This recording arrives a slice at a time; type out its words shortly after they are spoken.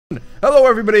Hello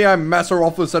everybody, I'm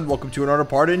Masterofroflness and welcome to another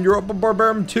part in Europa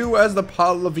Barbarorum 2 as the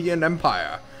Pahlavian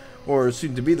Empire. Or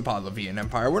soon to be the Pahlavian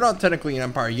Empire. We're not technically an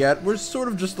empire yet, we're sort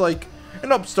of just like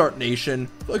an upstart nation,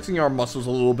 flexing our muscles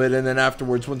a little bit, and then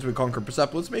afterwards, once we conquer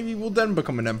Persepolis, maybe we'll then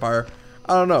become an empire.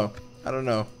 I don't know.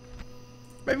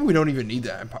 Maybe we don't even need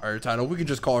that empire title, we could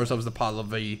just call ourselves the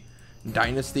Pahlavi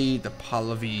Dynasty, the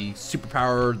Pahlavi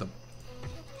Superpower, the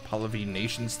Pahlavi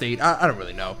Nation State, I don't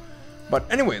really know. But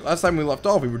anyway, last time we left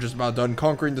off, we were just about done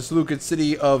conquering the Seleucid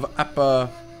city of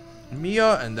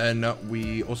Apamea, and then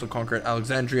we also conquered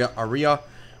Alexandria, Aria.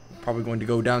 We're probably going to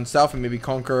go down south and maybe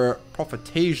conquer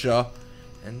Prophetasia,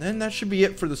 and then that should be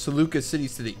it for the Seleucid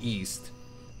cities to the east.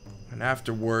 And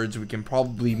afterwards, we can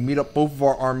probably meet up both of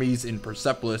our armies in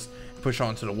Persepolis, push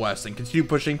on to the west, and continue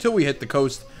pushing until we hit the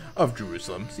coast of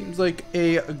Jerusalem. Seems like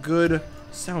a good,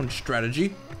 sound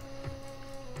strategy.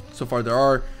 So far, there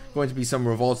are going to be some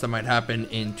revolts that might happen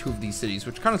in two of these cities,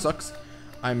 which kind of sucks.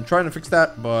 I'm trying to fix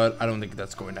that, but I don't think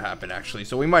that's going to happen actually.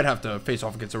 So we might have to face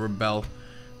off against a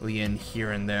rebellion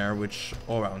here and there, which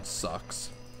all around sucks.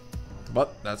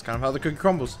 But that's kind of how the cookie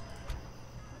crumbles.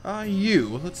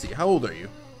 Let's see, how old are you?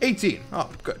 18. Oh,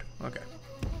 good. Okay,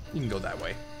 you can go that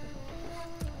way.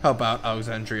 How about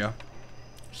Alexandria?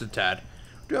 Just a tad.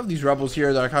 We do have these rebels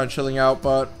here that are kind of chilling out,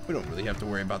 but we don't really have to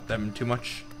worry about them too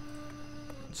much.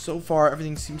 So far,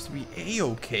 everything seems to be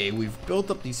a-okay. We've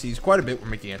built up these cities quite a bit. We're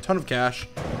making a ton of cash.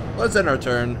 Let's end our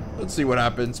turn. Let's see what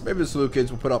happens. Maybe the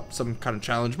Seleucids will put up some kind of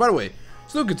challenge. By the way,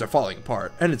 Seleucids are falling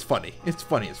apart, and it's funny. It's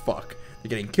funny as fuck. They're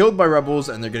getting killed by rebels,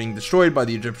 and they're getting destroyed by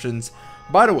the Egyptians.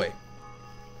 By the way,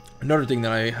 another thing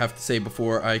that I have to say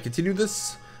before I continue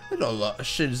this little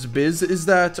shiz-biz is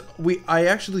that I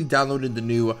actually downloaded the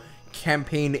new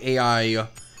campaign AI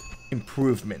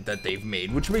improvement that they've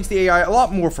made, which makes the AI a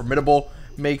lot more formidable,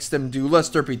 makes them do less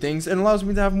derpy things, and allows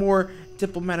me to have more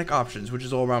diplomatic options, which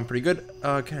is all around pretty good.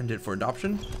 Candidate for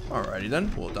adoption. Alrighty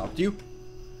then, we'll adopt you.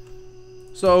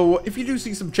 So if you do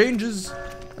see some changes,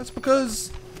 that's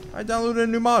because I downloaded a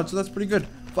new mod, so that's pretty good.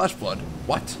 Flash flood.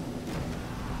 What?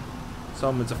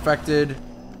 Someone's affected.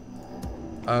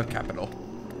 Capital.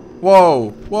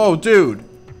 Whoa, dude,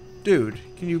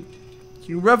 can you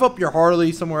rev up your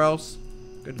Harley somewhere else?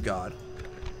 Good God.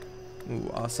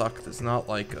 Ooh, Asak does not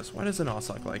like us. Why doesn't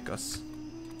Asak like us?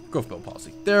 Growth bill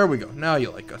policy. There we go. Now you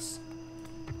like us.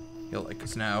 You'll like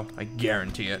us now. I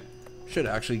guarantee it. Should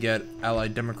actually get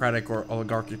allied democratic or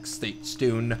oligarchic state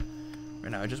soon.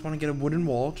 Right now, I just want to get a wooden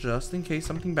wall just in case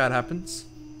something bad happens.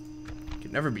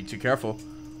 Can never be too careful.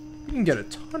 You can get a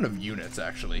ton of units,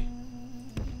 actually.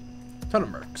 A ton of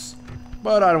mercs.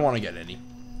 But I don't want to get any.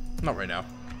 Not right now.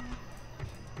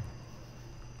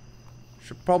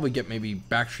 Should probably get maybe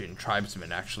Bactrian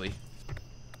tribesmen, actually.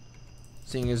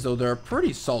 Seeing as though they're a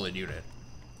pretty solid unit.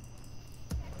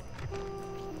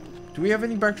 Do we have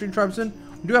any Bactrian tribesmen?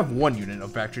 We do have one unit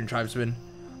of Bactrian tribesmen.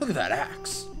 Look at that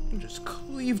axe. You can just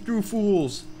cleave through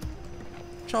fools.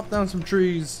 Chop down some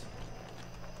trees.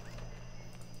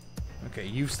 Okay,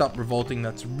 you've stopped revolting.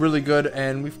 That's really good.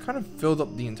 And we've kind of filled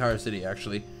up the entire city,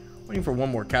 actually. Waiting for one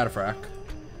more Cataphract.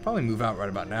 Probably move out right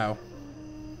about now.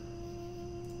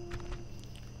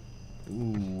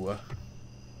 Ooh.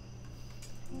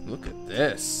 Look at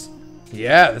this.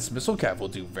 Yeah, this missile cav will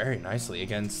do very nicely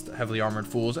against heavily armored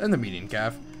fools and the median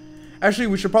cav. Actually,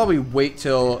 we should probably wait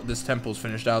till this temple's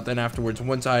finished out. Then afterwards,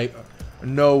 once I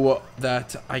know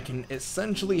that I can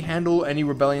essentially handle any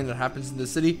rebellion that happens in the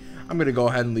city, I'm going to go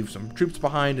ahead and leave some troops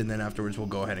behind. And then afterwards, we'll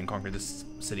go ahead and conquer this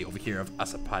city over here of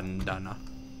Asapandana.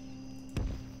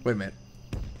 Wait a minute.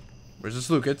 Where's the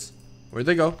Seleucids? Where'd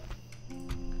they go?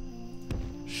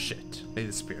 Shit. They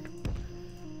disappeared.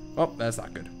 Oh, that's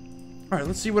not good. Alright,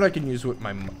 let's see what I can use with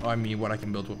my... what I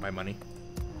can build with my money.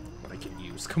 What I can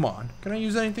use. Come on. Can I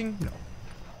use anything? No.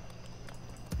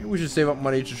 Maybe we should save up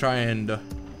money to try and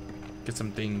get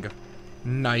something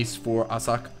nice for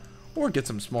Asak. Or get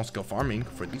some small-scale farming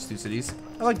for these two cities.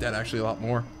 I like that actually a lot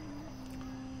more.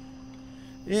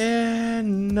 Yeah,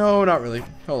 no, not really.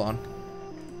 Hold on.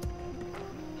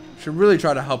 Should really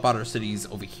try to help out our cities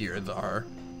over here. Our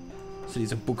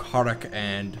cities of Bukharak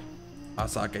and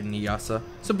Asak and Niyasa,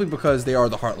 simply because they are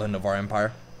the heartland of our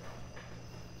empire.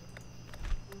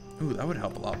 Ooh, that would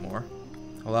help a lot more.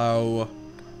 Allow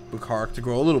Bukharak to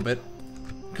grow a little bit,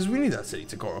 because we need that city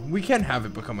to grow. We can't have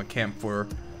it become a camp for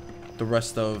the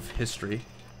rest of history.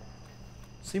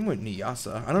 Same with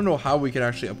Niyasa. I don't know how we can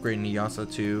actually upgrade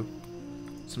Niyasa to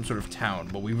some sort of town,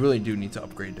 but we really do need to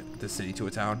upgrade this city to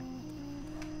a town.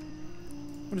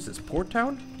 What is this, port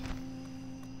town?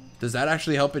 Does that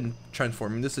actually help in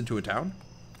transforming this into a town?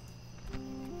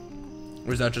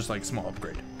 Or is that just like small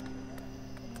upgrade?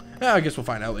 Yeah, I guess we'll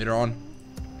find out later on.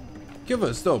 Give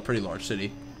us still a pretty large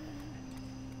city.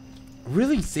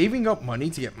 Really, saving up money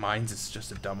to get mines is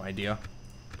just a dumb idea.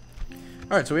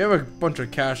 Alright, so we have a bunch of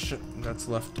cash that's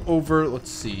left over. Let's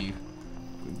see.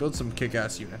 We build some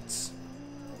kick-ass units.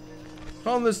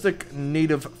 Hellenistic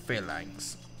native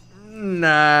phalanx.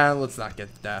 Nah, let's not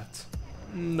get that.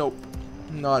 Nope.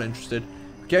 Not interested.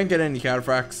 Can't get any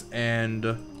cataphracts, and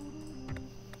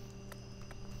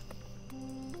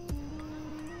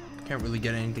can't really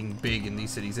get anything big in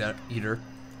these cities either.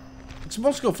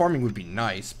 Small scale farming would be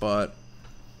nice, but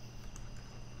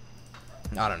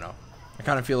I don't know. I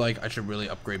kind of feel like I should really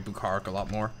upgrade Bukharak a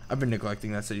lot more. I've been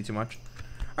neglecting that city too much.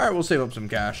 Alright, we'll save up some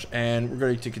cash, and we're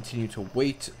going to continue to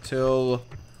wait till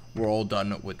we're all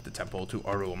done with the temple to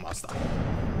Roflmasterscave.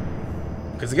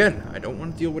 Because again, I don't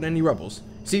want to deal with any rebels.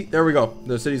 See, there we go.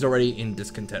 The city's already in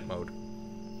discontent mode.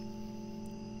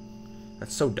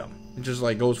 That's so dumb. It just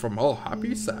like goes from, oh,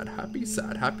 happy, sad, happy,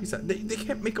 sad, happy, sad. They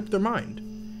can't make up their mind.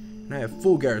 And I have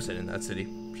full garrison in that city.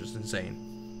 Just insane.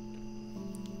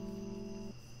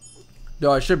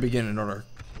 Though I should begin another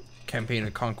campaign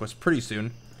of conquest pretty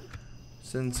soon.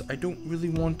 Since I don't really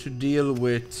want to deal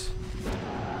with...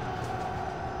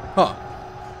 Huh.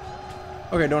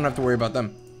 Okay, don't have to worry about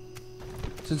them.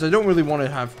 Since I don't really want to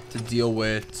have to deal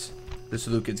with the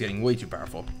Seleucids getting way too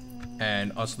powerful.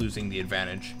 And us losing the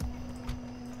advantage.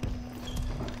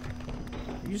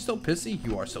 Are you still pissy?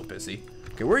 You are still pissy.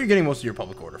 Okay, where are you getting most of your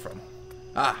public order from?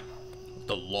 Ah,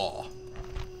 the law.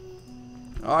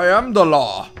 I am the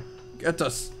law. Get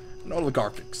us an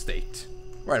oligarchic state.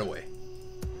 Right away.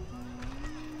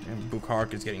 And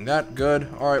Bukharak is getting that. Good.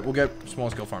 Alright, we'll get small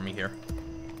scale farming here.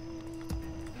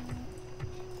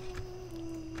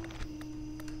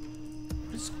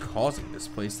 What is causing this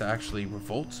place to actually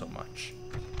revolt so much?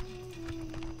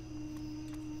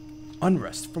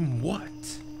 Unrest from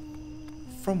what?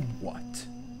 From what?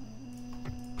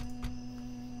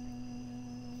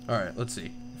 Alright, let's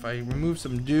see. If I remove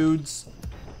some dudes,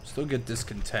 still get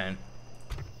discontent.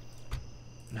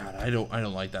 Nah, I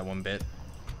don't like that one bit.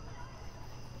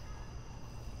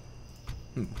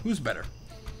 Who's better?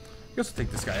 I guess I'll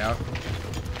take this guy out.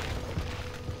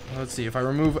 Let's see, if I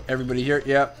remove everybody here,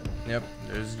 yep,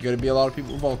 there's gonna be a lot of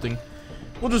people revolting.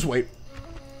 We'll just wait.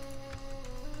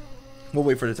 We'll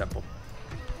wait for the temple.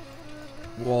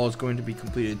 Wall is going to be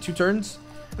completed in 2 turns.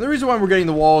 And the reason why we're getting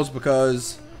the wall is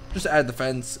because just to add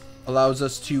defense allows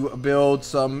us to build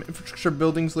some infrastructure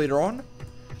buildings later on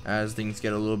as things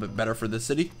get a little bit better for this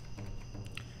city.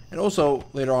 And also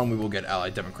later on we will get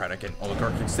allied democratic and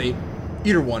oligarchic state,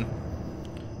 either one,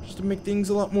 just to make things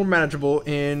a lot more manageable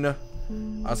in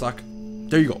Aslak.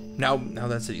 There you go. Now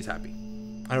that city's happy.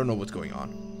 I don't know what's going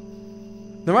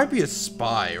on. There might be a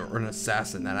spy or an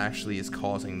assassin that actually is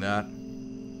causing that.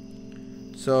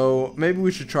 So maybe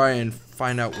we should try and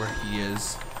find out where he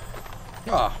is.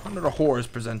 Ah, another whore is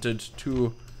presented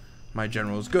to my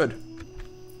generals. Good.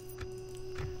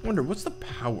 I wonder what's the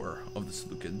power of the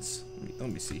Seleucids.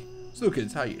 Let me see.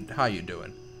 Seleucids, how you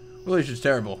doing? Relations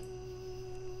terrible.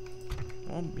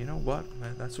 Well, you know what?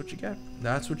 That's what you get.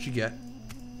 That's what you get.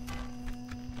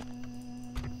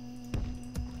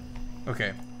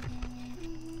 Okay.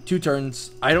 2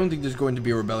 turns. I don't think there's going to be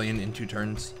a rebellion in 2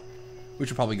 turns. We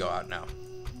should probably go out now.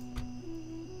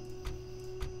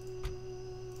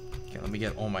 Okay, let me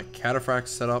get all my cataphracts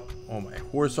set up. All my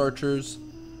horse archers.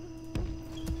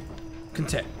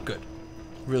 Content. Good.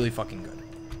 Really fucking good.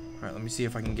 Alright, let me see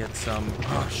if I can get some...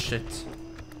 Oh, shit.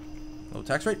 Low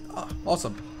tax rate? Ah,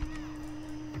 awesome.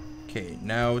 Okay,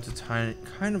 now it's time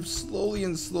kind of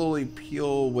slowly peel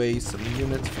away some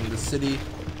units from the city.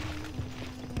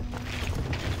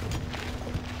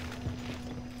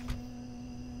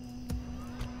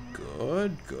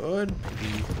 Good.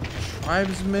 Maybe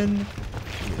tribesmen.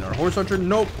 Maybe another horse archer.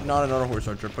 Nope, not another horse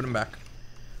archer. Put him back.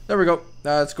 There we go.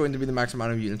 That's going to be the max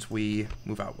amount of units we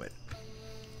move out with.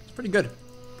 It's pretty good.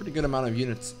 Pretty good amount of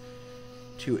units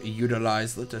to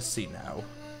utilize. Let us see now.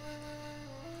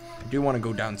 I do want to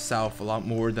go down south a lot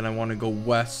more than I want to go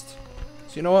west.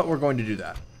 So you know what? We're going to do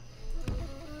that.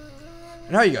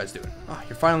 And how are you guys doing? Ah,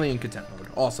 you're finally in content mode.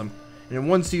 Awesome. And in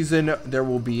 1 season, there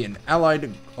will be an allied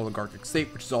oligarchic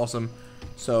state, which is awesome.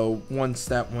 So once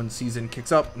that 1 season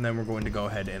kicks up, and then we're going to go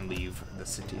ahead and leave the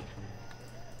city.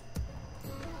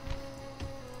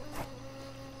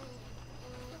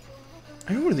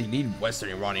 I don't really need Western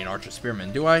Iranian archer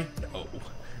spearmen, do I?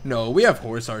 No, we have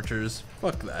horse archers.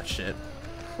 Fuck that shit.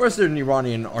 Western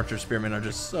Iranian archer spearmen are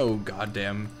just so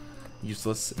goddamn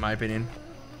useless, in my opinion.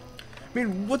 I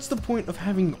mean, what's the point of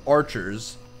having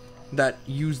archers that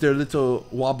use their little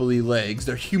wobbly legs,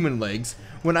 their human legs,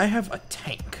 when I have a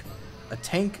tank? A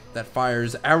tank that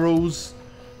fires arrows,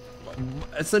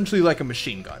 essentially like a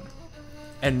machine gun,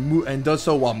 and does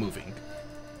so while moving.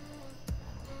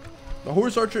 The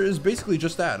horse archer is basically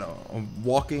just that, a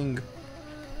walking,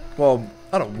 well,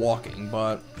 not a walking,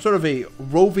 but sort of a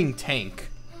roving tank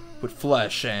with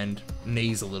flesh and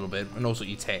neighs a little bit, and also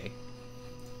eats hay.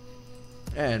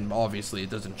 And obviously it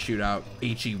doesn't shoot out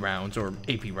HE rounds or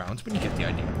AP rounds, but you get the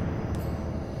idea.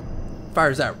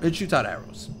 Fires out, it shoots out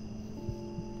arrows.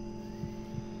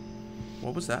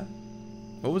 What was that?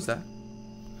 What was that?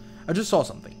 I just saw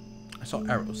something. I saw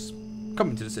arrows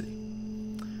coming to the city.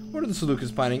 What are the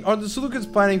Seleucids planning? Are the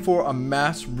Seleucids planning for a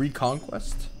mass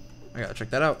reconquest? I gotta check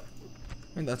that out.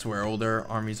 I think that's where all their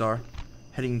armies are.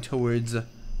 Heading towards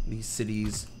these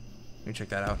cities. Let me check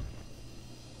that out.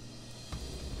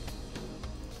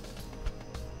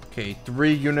 Okay,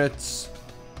 3 units.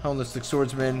 Hellenistic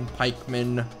swordsmen,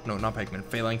 pikemen. No, not pikemen.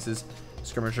 Phalanxes.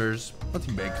 Skirmishers.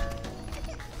 Nothing big.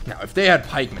 Now, if they had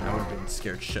pikemen, I would have been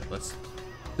scared shitless.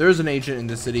 There is an agent in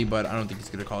this city, but I don't think it's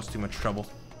going to cause too much trouble.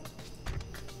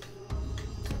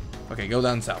 Okay, go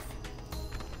down south.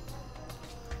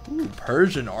 Ooh,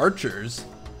 Persian archers.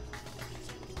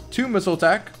 2 missile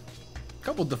attack.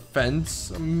 Couple defense.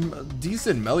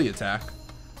 Decent melee attack.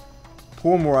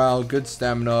 Poor morale, good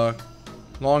stamina.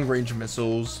 Long range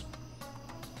missiles.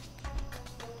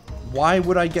 Why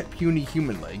would I get puny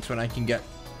human legs when I can get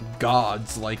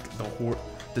gods like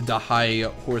the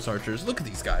Dahai horse archers? Look at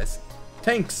these guys.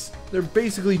 Tanks. They're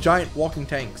basically giant walking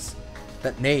tanks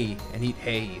that neigh and eat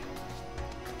hay.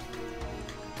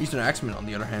 Eastern Axemen, on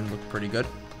the other hand, look pretty good.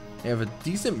 They have a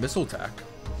decent missile attack.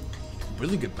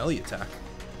 Really good melee attack.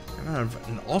 And I have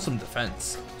an awesome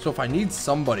defense. So if I need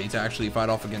somebody to actually fight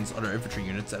off against other infantry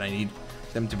units and I need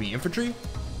them to be infantry,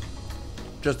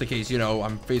 just in case, you know,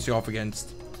 I'm facing off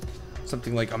against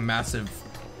something like a massive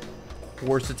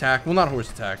horse attack. Well, not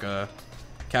horse attack,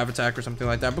 cav attack or something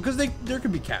like that, because there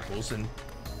could be camels and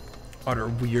other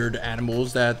weird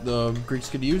animals that the Greeks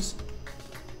could use.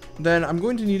 Then I'm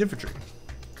going to need infantry.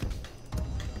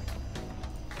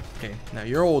 Okay, now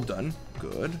you're all done.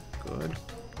 Good, good.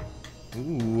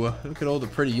 Ooh, look at all the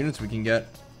pretty units we can get.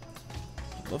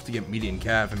 I'd love to get median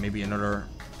cav and maybe another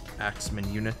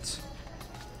axeman unit.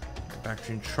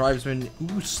 Bactrian tribesmen.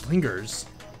 Ooh, slingers.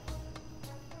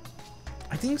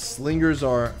 I think slingers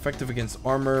are effective against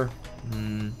armor.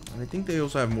 And I think they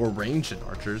also have more range than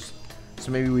archers.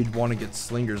 So maybe we'd want to get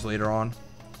slingers later on.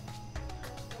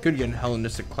 Could get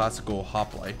Hellenistic classical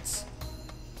hoplites.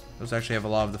 Those actually have a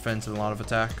lot of defense and a lot of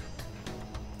attack.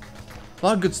 A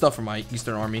lot of good stuff for my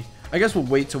Eastern army. I guess we'll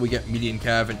wait till we get median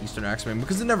cav and Eastern axemen,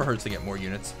 because it never hurts to get more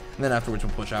units. And then afterwards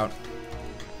we'll push out.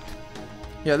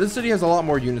 Yeah, this city has a lot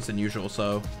more units than usual,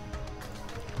 so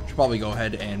should probably go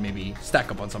ahead and maybe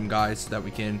stack up on some guys so that we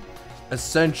can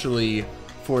essentially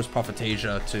force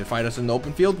Prophetasia to fight us in the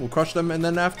open field. We'll crush them, and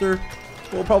then after,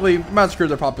 we'll probably massacre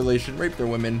their population, rape their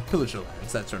women, pillage their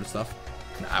lands, that sort of stuff.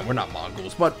 Nah, we're not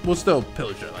Mongols, but we'll still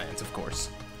pillage their lands, of course.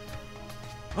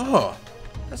 Oh,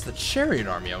 that's the chariot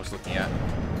army I was looking at.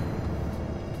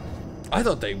 I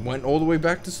thought they went all the way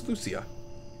back to Seleucia.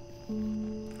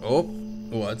 Oh,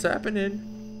 what's happening?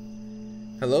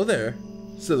 Hello there,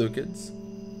 Seleucids.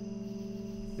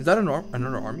 Is that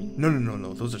another army?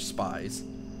 No. Those are spies.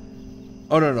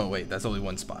 Oh, no. Wait, that's only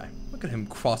one spy. Look at him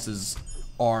cross his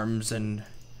arms and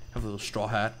have a little straw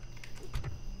hat.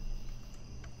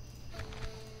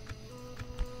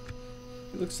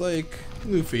 He looks like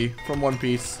Luffy from One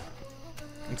Piece.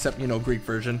 Except, you know, Greek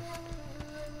version.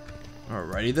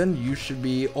 Alrighty then, you should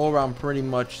be all around pretty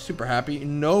much super happy.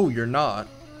 No, you're not.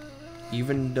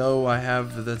 Even though I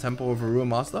have the Temple of Arua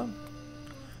Mazda?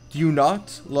 Do you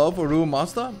not love Arua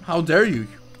Mazda? How dare you,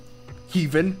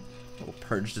 heathen? We'll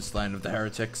purge this land of the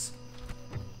heretics.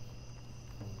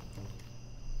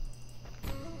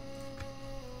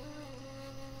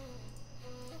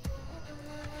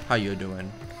 How you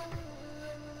doing?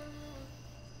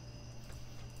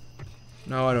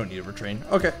 No, I don't need a retrain.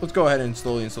 Okay, let's go ahead and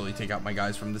slowly take out my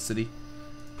guys from the city.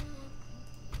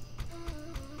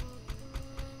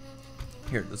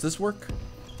 Here, does this work?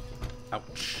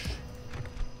 Ouch.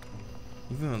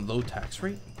 Even a low tax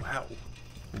rate? Wow.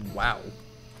 Wow,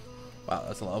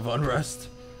 that's a lot of unrest.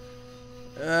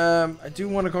 I do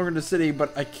want to conquer the city,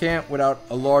 but I can't without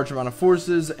a large amount of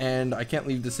forces, and I can't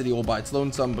leave the city all by its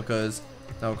lonesome because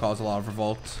that will cause a lot of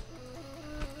revolt.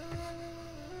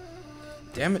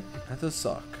 Damn it, that does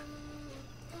suck.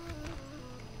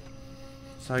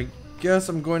 So I guess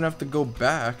I'm going to have to go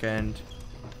back and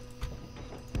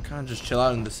kind of just chill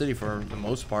out in the city for the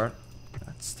most part.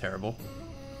 That's terrible.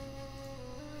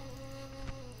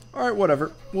 Alright,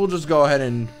 whatever. We'll just go ahead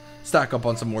and stack up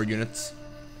on some more units.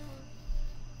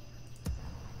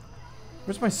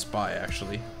 Where's my spy,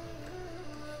 actually?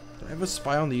 Do I have a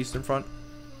spy on the eastern front?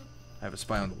 I have a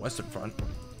spy on the western front.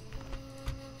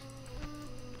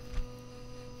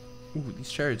 Ooh,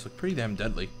 these chariots look pretty damn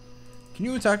deadly. Can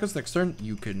you attack us next turn?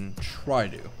 You can try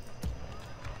to.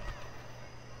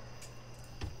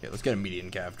 Yeah, let's get a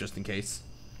median cav just in case.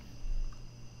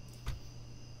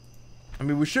 I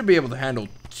mean, we should be able to handle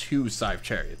 2 scythe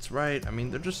chariots, right? I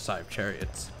mean, they're just scythe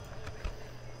chariots.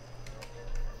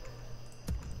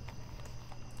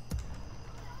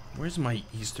 Where's my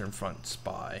eastern front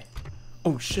spy?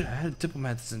 Oh shit, I had a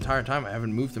diplomat this entire time. I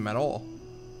haven't moved him at all.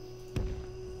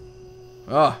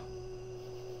 Ah.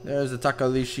 There's the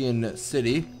Takalician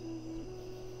city.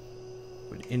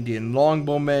 With Indian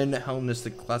longbowmen,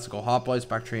 Hellenistic classical hoplites,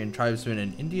 Bactrian tribesmen,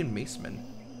 and Indian macemen.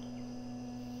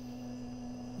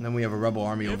 And then we have a rebel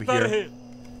army over here.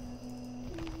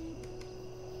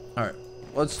 Alright,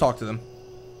 let's talk to them.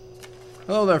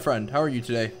 Hello there, friend. How are you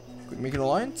today? Quick, make an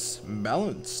alliance?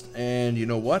 Balanced. And you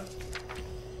know what?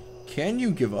 Can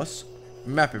you give us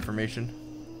map information?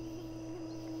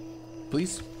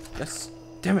 Please? Yes.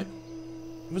 Damn it.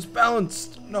 It was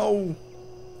balanced. No.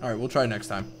 Alright, we'll try next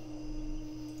time.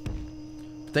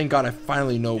 Thank God I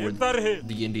finally know where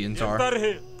the Indians are.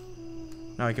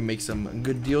 Now I can make some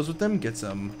good deals with them, get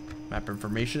some map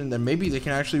information, and then maybe they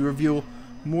can actually reveal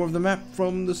more of the map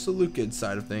from the Seleucid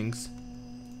side of things.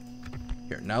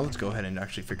 Here, now let's go ahead and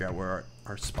actually figure out where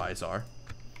our spies are.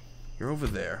 You're over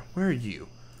there. Where are you?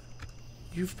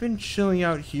 You've been chilling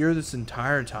out here this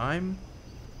entire time?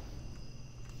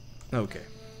 Okay.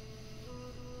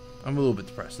 I'm a little bit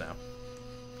depressed now.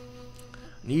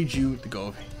 I need you to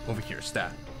go over here,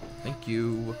 stat. Thank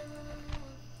you.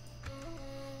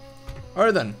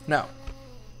 Alright then, now.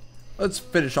 Let's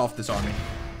finish off this army.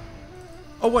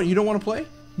 Oh, what? You don't want to play?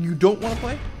 You don't want to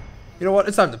play? You know what?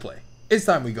 It's time to play. It's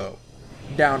time we go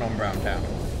down on Brown Town.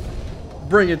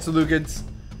 Bring it, Seleucids.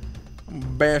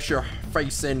 Bash your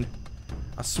face in.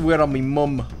 I swear on me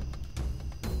mum.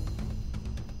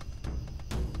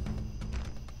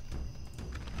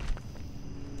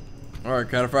 Alright,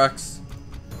 Cataphracts.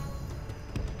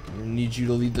 I need you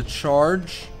to lead the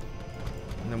charge.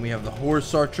 And then we have the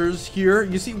horse archers here.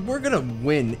 You see, we're gonna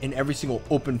win in every single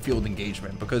open field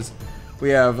engagement because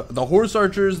we have the horse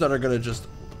archers that are gonna just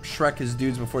Shrek his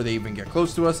dudes before they even get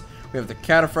close to us. We have the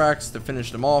Cataphracts to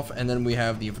finish them off, and then we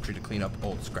have the infantry to clean up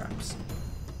old scraps.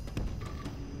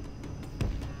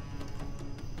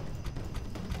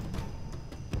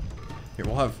 Here,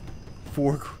 we'll have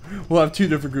we'll have 2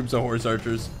 different groups of horse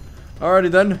archers.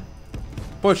 Alrighty then.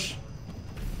 Push.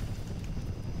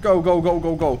 Go, go, go,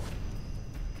 go, go.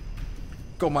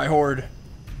 Go, my horde.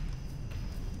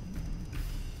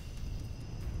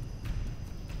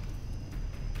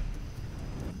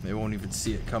 They won't even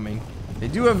see it coming. They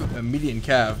do have a median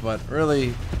cav, but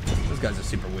really, those guys are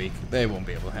super weak. They won't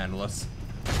be able to handle us.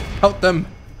 Pelt them.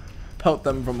 Pelt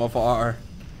them from afar.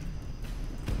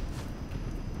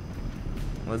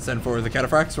 Let's send forward the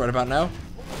Cataphracts right about now.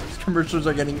 Skirmishers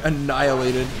are getting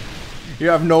annihilated. You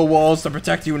have no walls to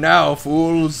protect you now,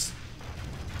 fools.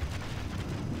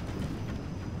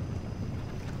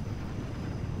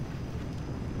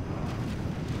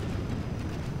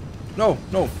 No,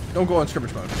 no, don't go on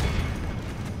skirmish mode.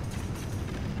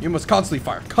 You must constantly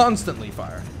fire. Constantly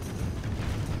fire.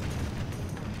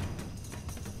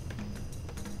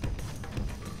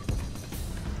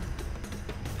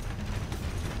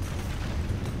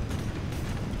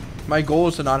 My goal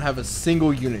is to not have a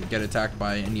single unit get attacked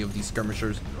by any of these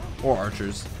skirmishers or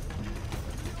archers.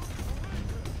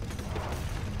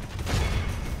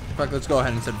 In fact, let's go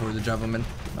ahead and send forward the javelin.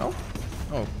 No?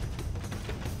 Oh.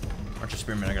 Archer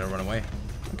spearmen are gonna run away.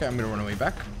 Okay, I'm gonna run away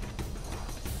back.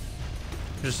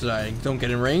 Just so I don't get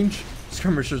in range.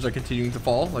 Skirmishers are continuing to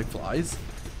fall like flies.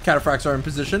 Cataphracts are in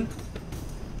position.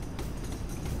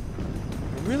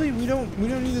 Really, we don't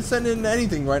need to send in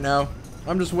anything right now.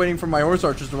 I'm just waiting for my horse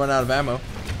archers to run out of ammo.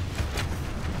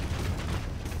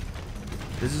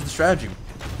 This is the strategy.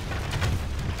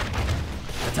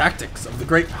 The tactics of the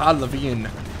great Pahlavian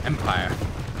Empire.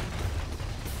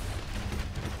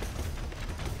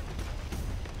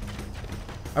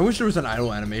 I wish there was an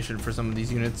idle animation for some of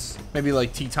these units. Maybe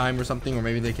like tea time or something, or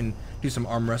maybe they can do some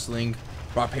arm wrestling,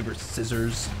 rock, paper,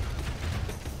 scissors.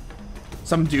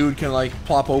 Some dude can like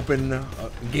plop open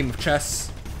a game of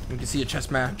chess. We can see a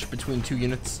chess match between 2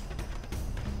 units.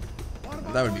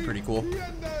 That would be pretty cool.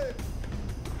 I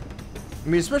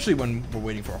mean, especially when we're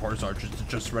waiting for horse archers to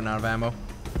just run out of ammo.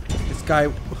 This guy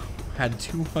had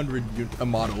 200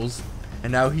 models,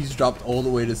 and now he's dropped all the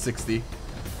way to 60.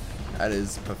 That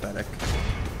is pathetic.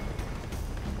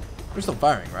 We're still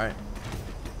firing, right?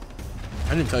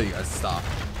 I didn't tell you guys to stop.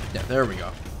 Yeah, there we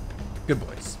go. Good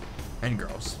boys. And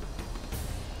girls.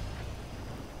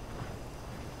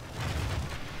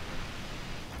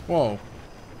 Whoa.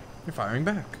 You're firing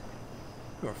back.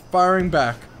 You're firing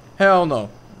back. Hell no.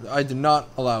 I did not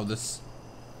allow this.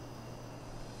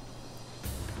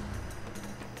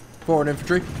 Forward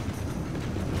infantry.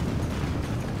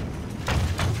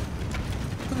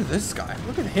 Look at this guy.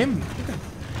 Look at him.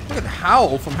 Look at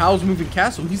Howl from Howl's Moving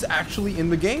Castle. He's actually in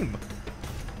the game.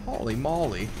 Holy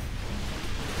moly.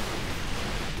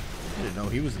 I didn't know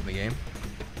he was in the game.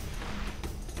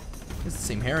 He has the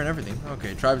same hair and everything.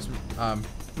 Okay, tribesmen.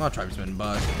 Not tribesmen,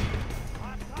 but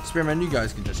spearmen, you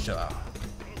guys can just chill out.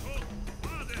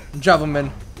 Javelinmen,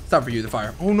 it's time for you to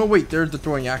fire. Oh no, wait, they're the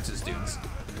throwing axes dudes.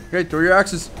 Okay, throw your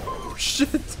axes. Oh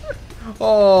shit.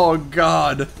 Oh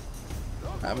god.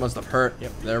 That must have hurt.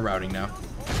 Yep, they're routing now.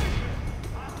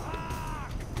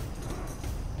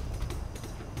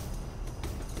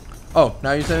 Oh,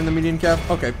 now you're sending the median cap?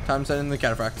 Okay, time to send in the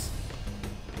Cataphracts.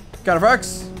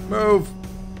 Cataphracts, move!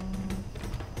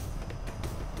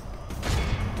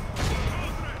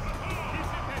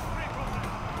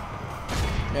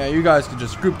 Yeah, you guys can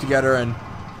just group together and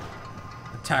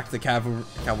attack the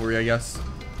cavalry, I guess.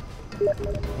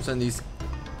 We'll send these,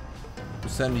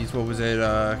 what was it,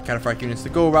 Cataphract units to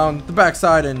go around the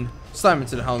backside and slam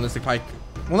into the Hellenistic pike.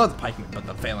 Well, not the pikemen, but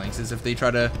the phalanxes if they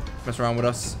try to mess around with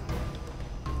us.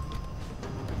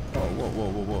 Oh,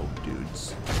 whoa,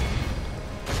 dudes.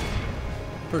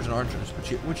 Persian archers,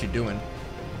 what you doing?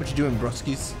 What you doing,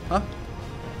 bruskies? Huh?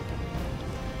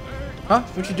 Huh?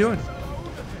 What you doing?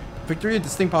 Victory, a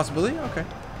distinct possibility? Okay.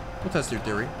 We'll test your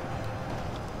theory.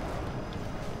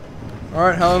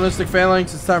 Alright, Hellenistic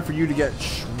phalanx, it's time for you to get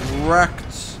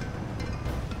shreked.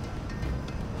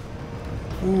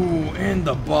 Ooh, in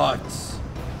the butt.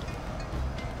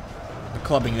 The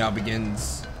clubbing now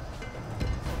begins.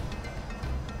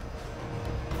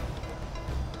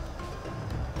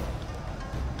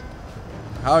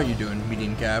 How are you doing,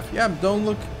 median calf? Yeah, you don't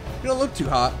look too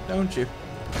hot, don't you?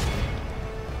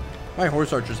 My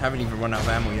horse archers haven't even run out of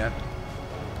ammo yet.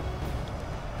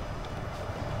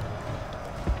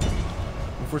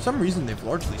 Well, for some reason, they've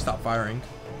largely stopped firing.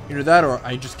 Either that or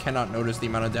I just cannot notice the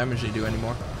amount of damage they do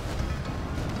anymore.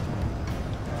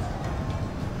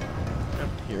 Yep,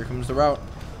 here comes the rout.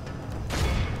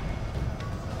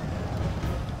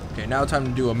 Okay, now time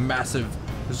to do a massive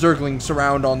Zergling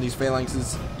surround on these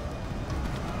phalanxes.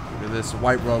 Look at this,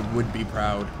 White Road would be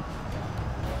proud.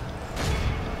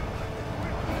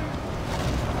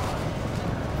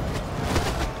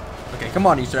 Okay, come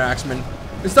on, Eastern Axemen.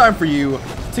 It's time for you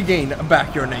to gain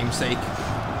back your namesake.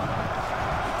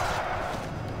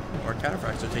 Our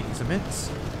Cataphracts are taking some hits.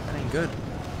 That ain't good.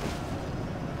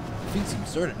 Defeat seems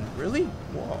certain. Really?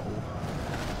 Whoa.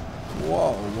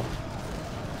 Whoa.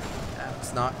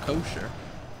 That's not kosher.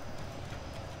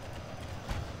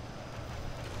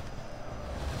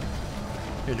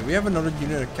 Here, do we have another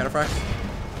unit of Cataphracts?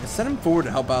 Send him forward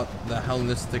to help out the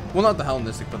Hellenistic, well, not the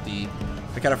Hellenistic, but the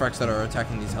Cataphracts that are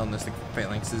attacking these Hellenistic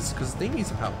phalanxes, because they need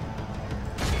some help.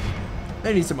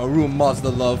 They need some Arum Mazda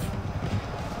love.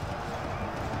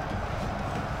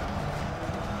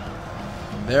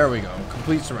 There we go,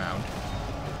 complete surround.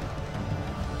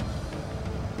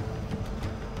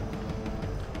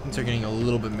 Things are getting a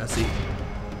little bit messy.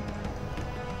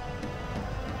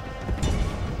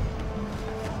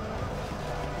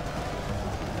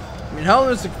 I mean,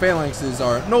 Hellenistic phalanxes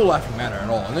are no laughing matter at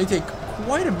all, and they take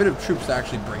quite a bit of troops to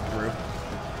actually break through.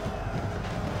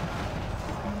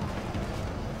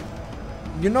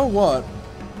 You know what?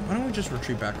 Why don't we just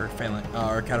retreat back our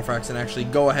Cataphracts and actually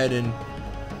go ahead and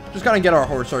just kind of get our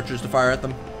horse archers to fire at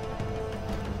them.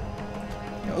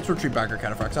 Yeah, let's retreat back our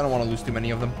Cataphracts. I don't want to lose too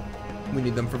many of them. We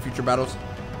need them for future battles.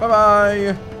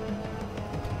 Bye-bye!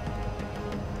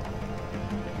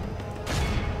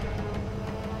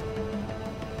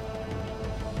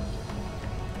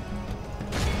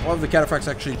 All of the Cataphracts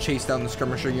actually chase down the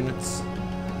skirmisher units.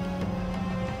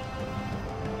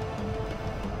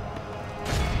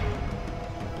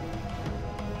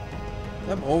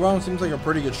 That all round seems like a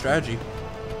pretty good strategy.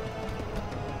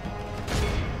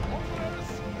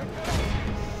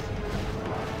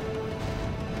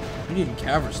 Indian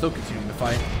Cav are still continuing the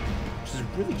fight, which is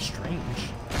really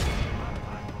strange.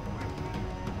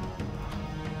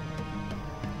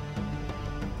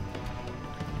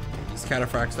 These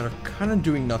Cataphracts that are kind of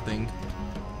doing nothing.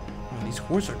 And these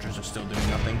horse archers are still doing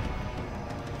nothing.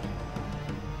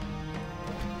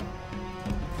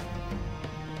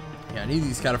 Yeah, I need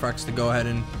these Cataphracts to go ahead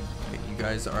and... Okay, you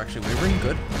guys are actually wavering.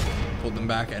 Good. Hold them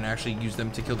back and actually use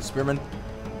them to kill the spearmen.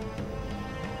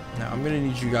 Now, I'm going to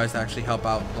need you guys to actually help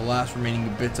out the last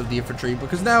remaining bits of the infantry,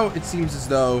 because now it seems as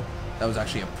though that was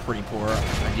actually a pretty poor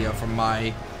idea from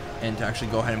my end to actually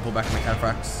go ahead and pull back my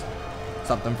Cataphracts.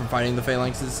 Stop them from fighting the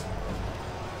phalanxes.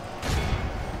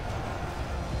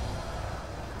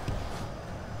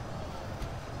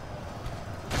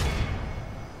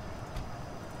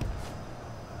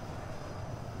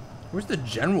 Where's the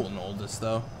general in all this,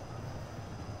 though?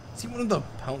 Is he one of the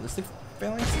Hellenistic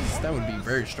phalanxes? That would be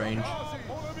very strange.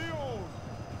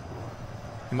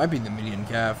 He might be the Median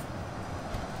Cav.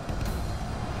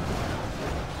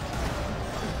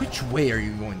 Which way are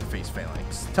you going to face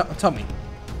phalanx? Tell me.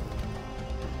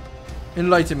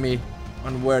 Enlighten me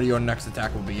on where your next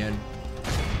attack will be in.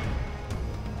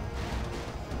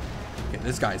 Okay,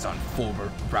 this guy's on full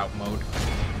route mode.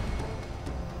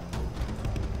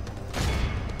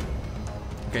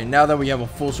 Okay, now that we have a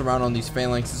full surround on these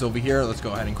phalanxes over here, let's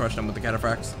go ahead and crush them with the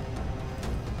Cataphracts.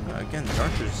 Again, the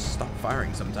archers stop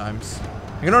firing sometimes.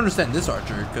 I can understand this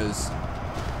archer because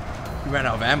he ran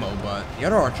out of ammo, but the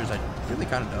other archers I really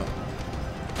kind of don't.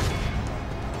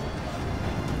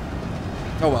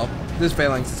 Oh well, this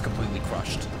phalanx is completely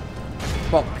crushed.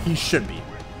 Well, he should be.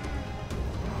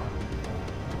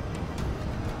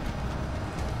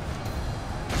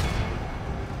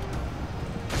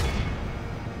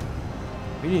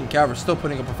 Median Cav are still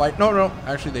putting up a fight. No,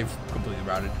 actually they've completely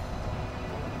routed.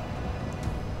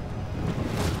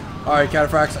 Alright,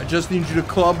 Cataphracts, I just need you to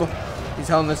club these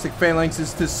Hellenistic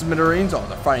phalanxes to smithereens. Oh,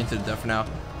 they're fighting to the death now.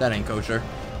 That ain't kosher.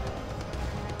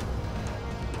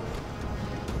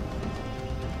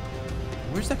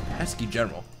 Where's that pesky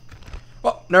general?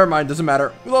 Well, never mind, doesn't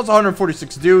matter. We lost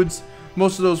 146 dudes.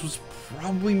 Most of those was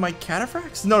probably my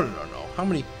Cataphracts? No. How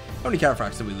many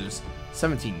Cataphracts did we lose?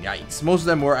 17, yikes. Most of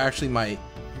them were actually my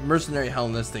mercenary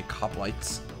Hellenistic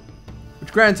hoplites,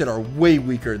 which granted are way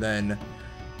weaker than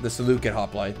the Seleucid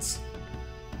hoplites.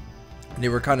 They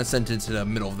were kind of sent into the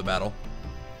middle of the battle.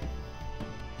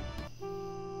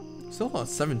 Still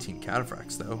lost 17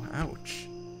 Cataphracts though. Ouch.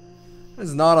 That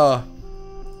is not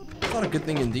a good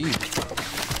thing indeed.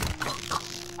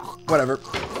 Whatever.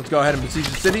 Let's go ahead and besiege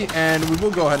the city, and we will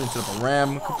go ahead and set up a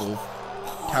ram. A couple of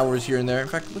towers here and there. In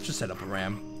fact, let's just set up a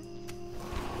ram.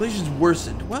 Relations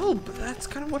worsened. Well, but that's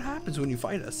kind of what happens when you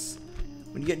fight us.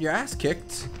 When you get your ass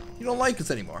kicked, you don't like us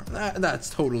anymore. That's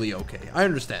totally okay. I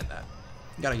understand that.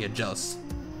 You gotta get jealous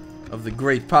of the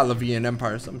great Pahlavian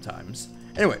Empire sometimes.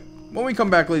 Anyway, when we come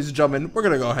back, ladies and gentlemen, we're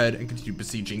gonna go ahead and continue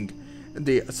besieging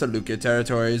the Seleucid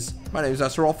territories. My name is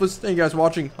Masterofroflness. Thank you guys for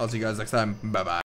watching. I'll see you guys next time. Bye-bye.